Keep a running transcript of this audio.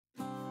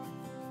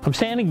I'm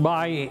standing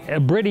by a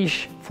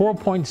British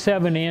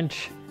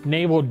 4.7-inch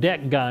naval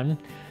deck gun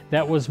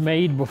that was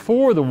made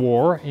before the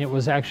war. It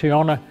was actually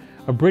on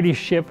a British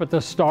ship at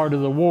the start of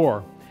the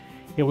war.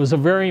 It was a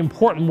very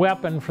important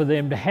weapon for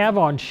them to have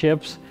on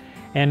ships,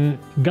 and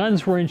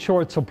guns were in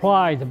short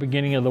supply at the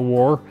beginning of the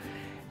war.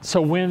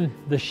 So when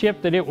the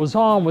ship that it was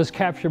on was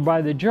captured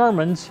by the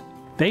Germans,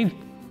 they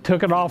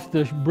took it off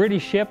the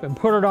British ship and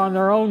put it on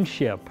their own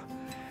ship.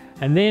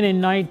 And then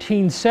in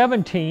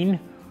 1917,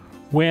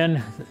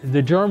 when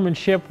the German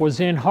ship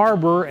was in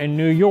harbor in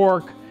New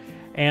York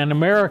and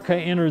America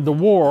entered the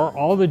war,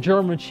 all the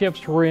German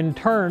ships were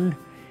interned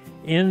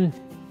in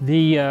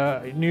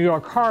the New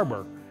York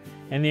harbor.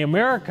 And the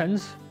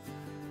Americans,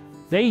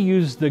 they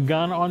used the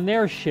gun on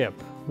their ship,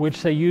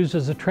 which they used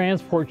as a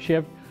transport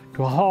ship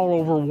to haul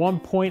over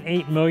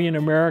 1.8 million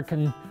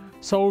American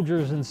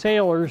soldiers and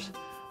sailors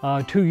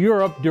to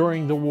Europe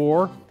during the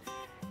war.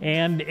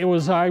 And it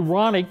was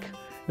ironic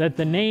that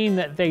the name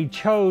that they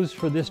chose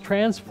for this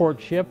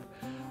transport ship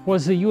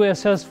was the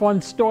USS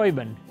von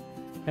Steuben.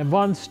 And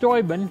von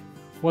Steuben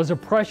was a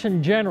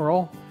Prussian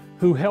general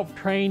who helped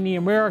train the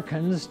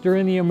Americans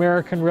during the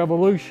American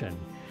Revolution.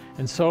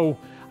 And so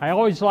I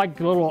always like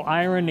little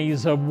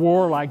ironies of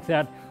war like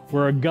that,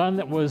 where a gun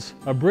that was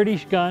a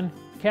British gun,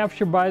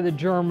 captured by the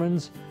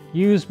Germans,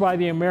 used by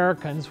the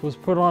Americans, was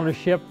put on a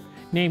ship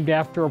named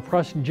after a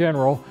Prussian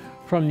general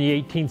from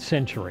the 18th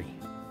century.